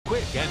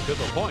quick and to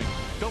the point.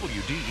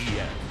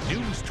 WDEF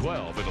News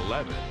 12 at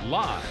 11,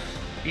 live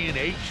in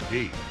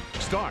HD.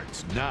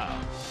 Starts now.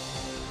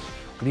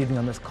 Good evening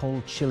on this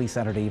cold, chilly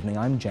Saturday evening.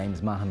 I'm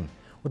James Mahon.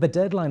 With a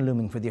deadline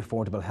looming for the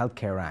Affordable Health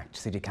Care Act,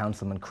 City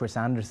Councilman Chris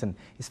Anderson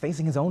is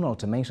facing his own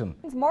ultimatum.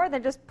 It's more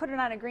than just putting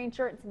on a green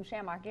shirt and some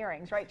shamrock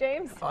earrings, right,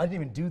 James? I didn't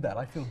even do that.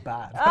 I feel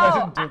bad. Oh, I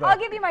didn't do that. I'll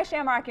give you my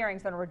shamrock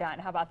earrings when we're done.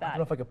 How about I that? don't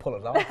know if I could pull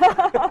it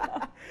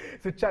off.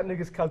 So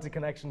Chattanooga's Celtic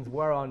Connections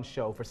were on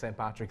show for St.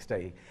 Patrick's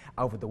Day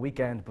over the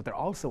weekend, but they're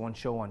also on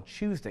show on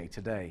Tuesday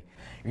today.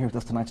 You're here with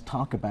us tonight to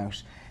talk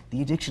about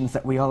the addictions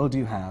that we all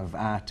do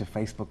have to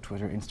Facebook,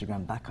 Twitter,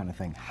 Instagram, that kind of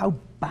thing. How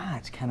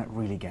bad can it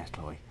really get,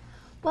 Chloe?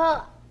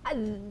 Well,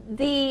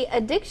 the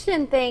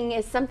addiction thing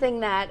is something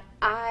that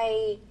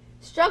I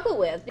struggle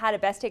with. How to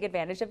best take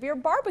advantage of your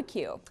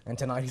barbecue. And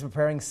tonight he's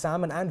preparing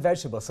salmon and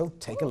vegetables, so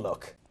take a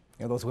look.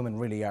 You know, those women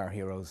really are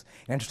heroes.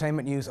 In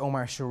entertainment news,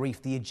 Omar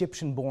Sharif, the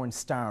Egyptian-born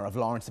star of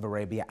Lawrence of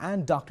Arabia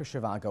and Dr.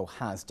 Zhivago,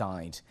 has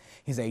died.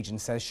 His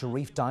agent says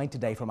Sharif died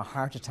today from a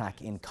heart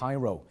attack in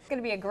Cairo. It's going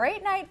to be a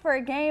great night for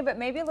a game, but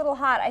maybe a little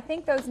hot. I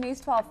think those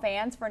News 12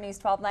 fans for News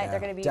 12 night,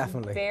 they're going to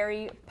be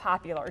very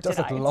popular tonight.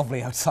 It does look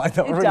lovely outside,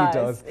 though. It really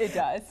does. It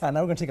does. And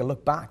now we're going to take a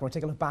look back. We're going to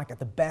take a look back at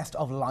the best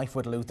of life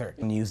with Luther.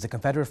 News: the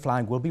Confederate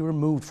flag will be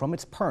removed from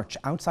its perch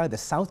outside the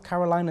South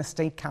Carolina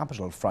state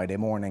capitol Friday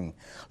morning.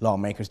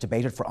 Lawmakers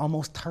debated for almost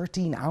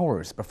 13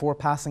 hours before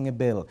passing a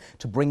bill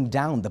to bring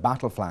down the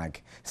battle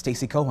flag.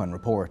 Stacey Cohen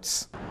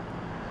reports.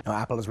 Now,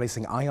 Apple is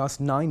releasing iOS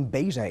 9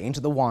 beta into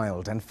the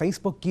wild, and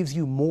Facebook gives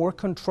you more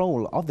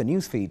control of the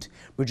newsfeed.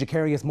 Bridget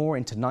Carey has more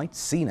in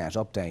tonight's CNET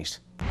update.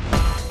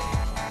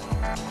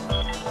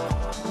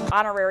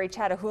 Honorary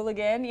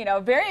Chattahooligan, you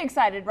know, very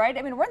excited, right?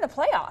 I mean, we're in the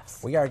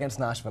playoffs. We are against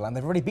Nashville, and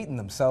they've already beaten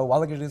them, so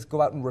all they're going to do is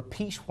go out and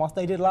repeat what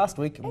they did last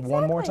week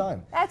one more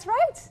time. That's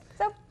right.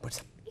 So,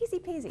 But easy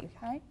peasy,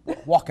 right?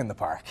 walk in the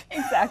park.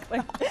 Exactly.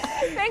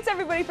 Thanks,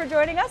 everybody, for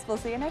joining us. We'll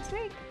see you next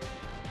week.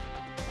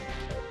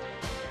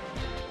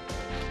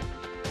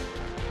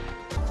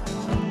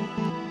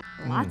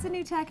 Lots of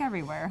new tech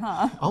everywhere,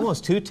 huh?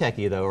 Almost too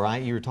techie though,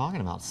 right? You were talking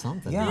about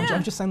something. Yeah,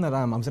 I'm just saying that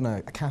I was in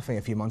a cafe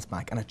a few months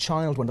back, and a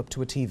child went up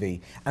to a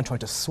TV and tried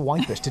to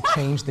swipe it to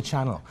change the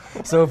channel.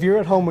 So if you're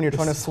at home when you're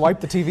trying to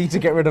swipe the TV to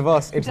get rid of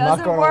us, it's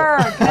not going to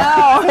work.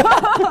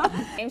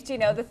 No. James, do you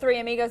know the Three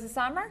Amigos of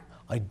Summer?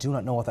 I do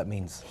not know what that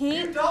means.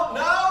 You don't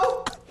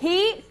know?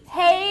 Heat,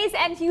 haze,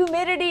 and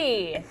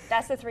humidity.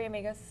 That's the Three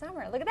Amigos of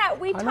Summer. Look at that.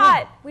 We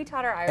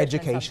taught our Irishmen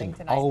Education,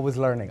 something tonight. always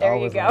learning. There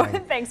always you go.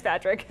 Learning. Thanks,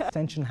 Patrick.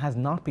 Extension has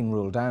not been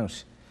ruled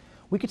out.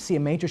 We could see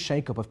a major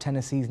shake-up of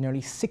Tennessee's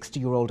nearly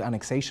 60-year-old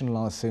annexation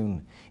law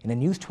soon. In a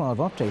News 12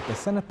 update, the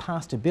Senate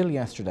passed a bill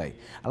yesterday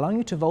allowing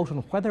you to vote on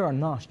whether or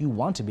not you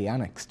want to be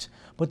annexed.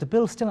 But the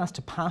bill still has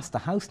to pass the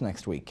House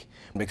next week.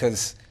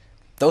 Because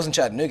those in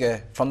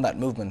Chattanooga from that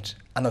movement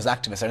and those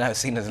activists are now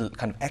seen as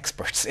kind of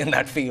experts in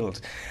that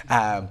field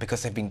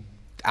because they've been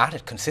at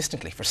it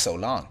consistently for so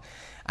long.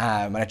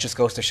 And it just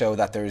goes to show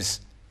that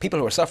there's people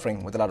who are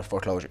suffering with a lot of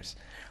foreclosures.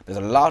 There's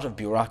a lot of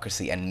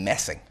bureaucracy and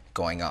messing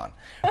going on.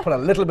 Put a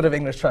little bit of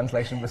English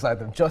translation beside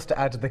them just to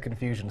add to the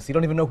confusion. So you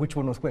don't even know which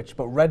one was which,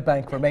 but Red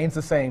Bank remains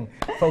the same.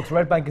 Folks,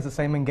 Red Bank is the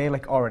same in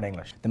Gaelic or in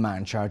English. The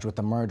man charged with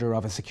the murder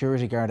of a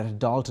security guard at a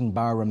Dalton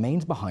bar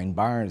remains behind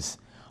bars.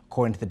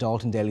 According to the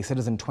Dalton Daily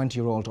Citizen,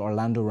 20-year-old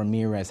Orlando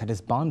Ramirez had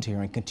his bond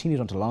hearing continued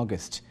until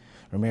August.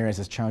 Ramirez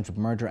is charged with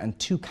murder and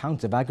 2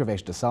 counts of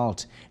aggravated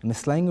assault in the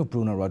slaying of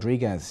Bruno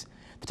Rodriguez.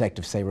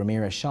 Detectives say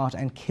Ramirez shot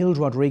and killed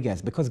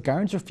Rodriguez because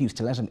guards refused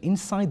to let him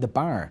inside the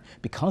bar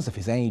because of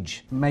his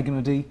age. Megan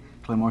O'Dea.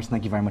 Chloe Morrison,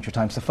 thank you very much for your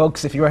time. So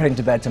folks, if you're heading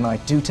to bed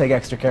tonight, do take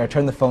extra care,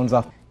 turn the phones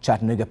off.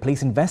 Chattanooga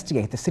police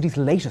investigate the city's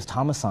latest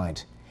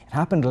homicide. It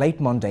happened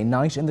late Monday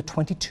night in the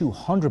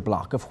 2200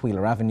 block of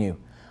Wheeler Avenue.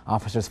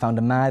 Officers found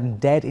a man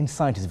dead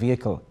inside his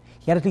vehicle.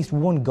 He had at least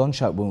 1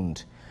 gunshot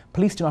wound.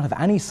 Police do not have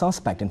any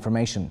suspect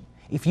information.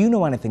 If you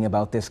know anything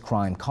about this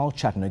crime, call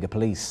Chattanooga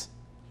Police.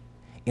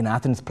 In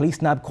Athens,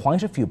 police nabbed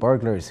quite a few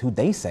burglars who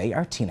they say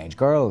are teenage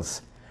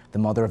girls. The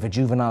mother of a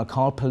juvenile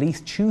called police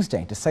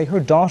Tuesday to say her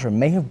daughter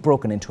may have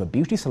broken into a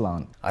beauty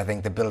salon. I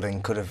think the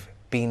building could have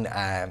been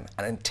an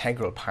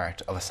integral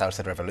part of a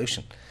Southside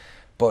revolution.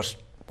 But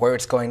where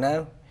it's going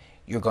now,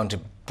 you're going to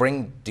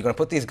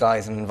put these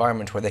guys in an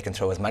environment where they can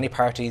throw as many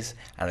parties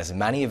and as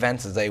many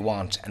events as they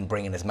want and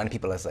bring in as many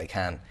people as they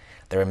can.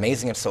 They're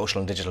amazing at social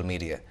and digital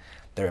media.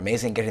 They're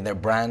amazing at getting their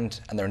brand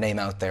and their name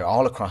out there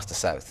all across the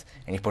South.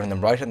 And you're putting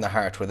them right in the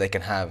heart where they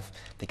can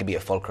be a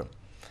fulcrum.